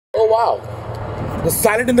wow. The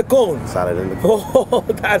salad in the cone. Salad in the cone. Oh,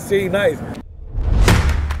 that's really nice.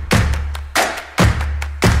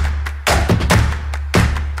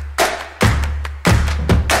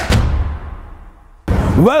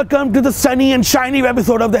 Welcome to the sunny and shiny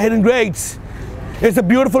episode of The Hidden Greats. It's a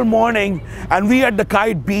beautiful morning and we are at the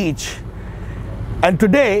Kite Beach. And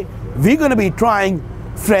today we're going to be trying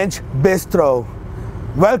French Bistro.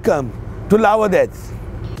 Welcome to Vadette.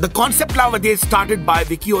 The concept Vadette started by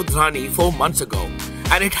Vicky Odrani 4 months ago,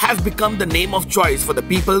 and it has become the name of choice for the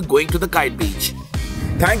people going to the Kite Beach.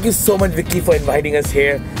 Thank you so much, Vicky, for inviting us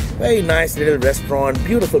here. Very nice little restaurant,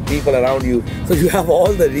 beautiful people around you. So you have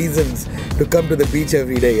all the reasons to come to the beach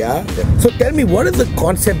every day, yeah? So tell me, what is the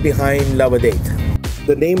concept behind Vadette?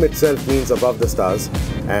 The name itself means above the stars,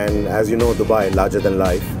 and as you know, Dubai, larger than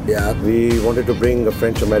life. Yeah. We wanted to bring a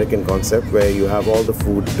French-American concept where you have all the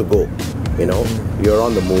food to go. You know, you're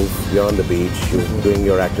on the move, you're on the beach, you're doing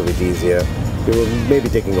your activities here. You're maybe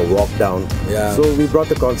taking a walk down. Yeah. So we brought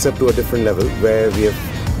the concept to a different level where we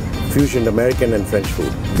have fusioned American and French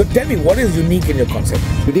food. So tell me, what is unique in your concept?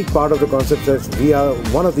 Unique part of the concept is we are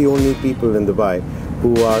one of the only people in Dubai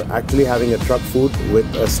who are actually having a truck food with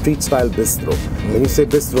a street style bistro. When you say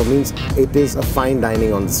bistro, means it is a fine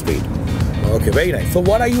dining on the street. Okay, very nice. So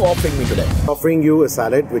what are you offering me today? Offering you a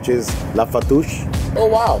salad which is la fatouche. Oh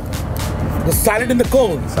wow, the salad in the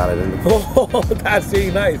cone. Salad in the cone. Oh, that's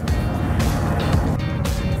really nice.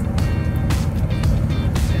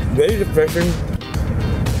 Very refreshing,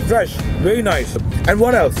 fresh, very nice. And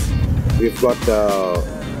what else? We've got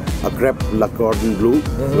a crepe la cordon bleu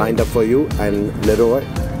lined up for you, and Leroy,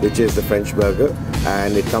 which is the French burger,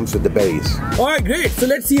 and it comes with the berries. Alright, great. So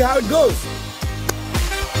let's see how it goes.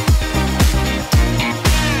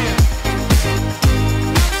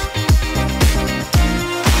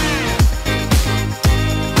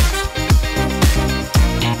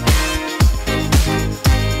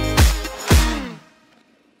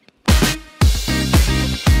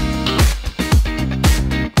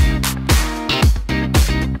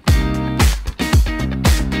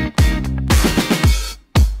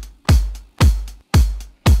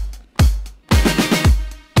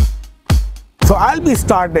 So I'll be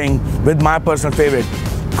starting with my personal favorite,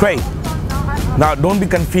 crepe. Now don't be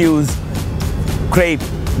confused crepe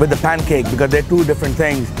with the pancake because they're two different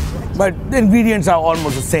things, but the ingredients are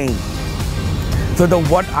almost the same. So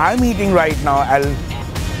what I'm eating right now at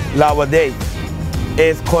Vadette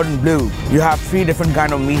is cordon bleu. You have 3 different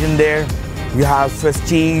kind of meat in there. You have Swiss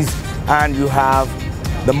cheese and you have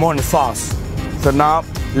the Morna sauce. So now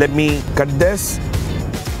let me cut this.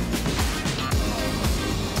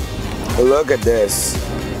 Look at this,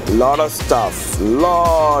 lot of stuff,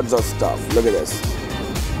 lots of stuff, look at this.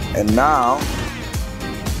 And now,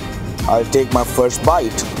 I'll take my first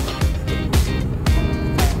bite.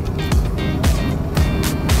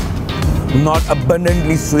 Not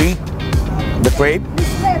abundantly sweet, the crepe,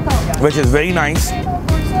 which is very nice.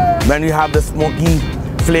 Then you have the smoky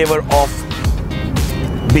flavor of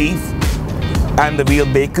beef and the veal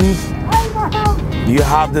bacons. You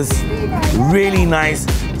have this really nice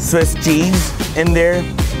Swiss cheese in there,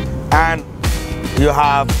 and you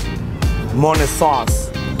have Morna sauce,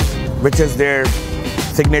 which is their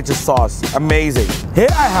signature sauce. Amazing. Here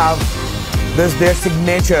I have their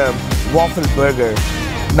signature waffle burger.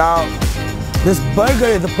 Now, this burger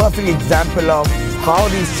is a perfect example of how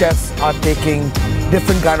these chefs are taking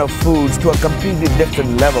different kind of foods to a completely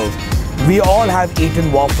different levels. We all have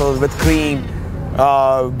eaten waffles with cream,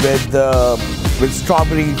 with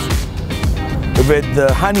strawberries, with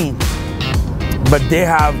the honey, but they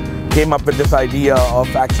have came up with this idea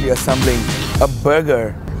of actually assembling a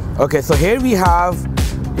burger. Okay, so here we have,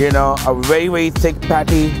 you know, a very, very thick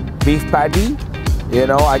patty, beef patty. You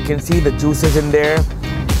know, I can see the juices in there.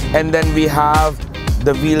 And then we have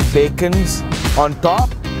the veal bacons on top.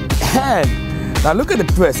 And now look at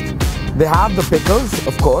the twist. They have the pickles,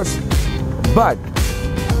 of course, but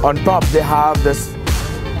on top they have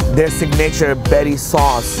their signature berry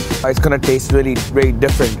sauce. It's gonna taste really very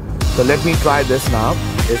different. So let me try this now.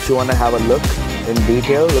 If you wanna have a look in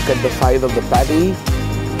detail, look at the size of the patty.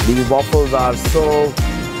 These waffles are so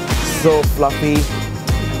fluffy.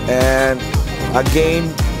 And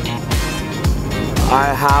again,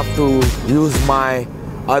 I have to use my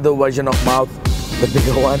other version of mouth, the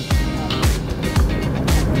bigger one.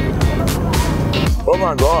 Oh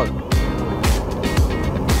my God.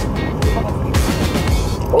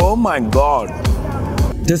 Oh my God,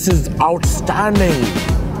 this is outstanding.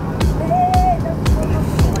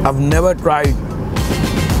 I've never tried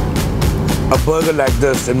a burger like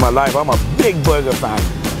this in my life. I'm a big burger fan,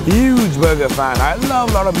 huge burger fan. I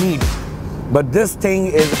love a lot of meat. but this thing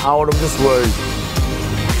is out of this world.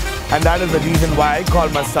 And that is the reason why I call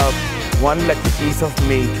myself one lucky piece of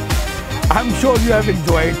meat. I'm sure you have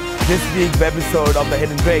enjoyed this week's episode of The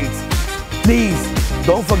Hidden Grades. Please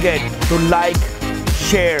don't forget to like,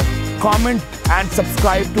 share, comment and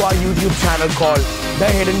subscribe to our YouTube channel called The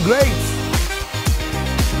Hidden Grades.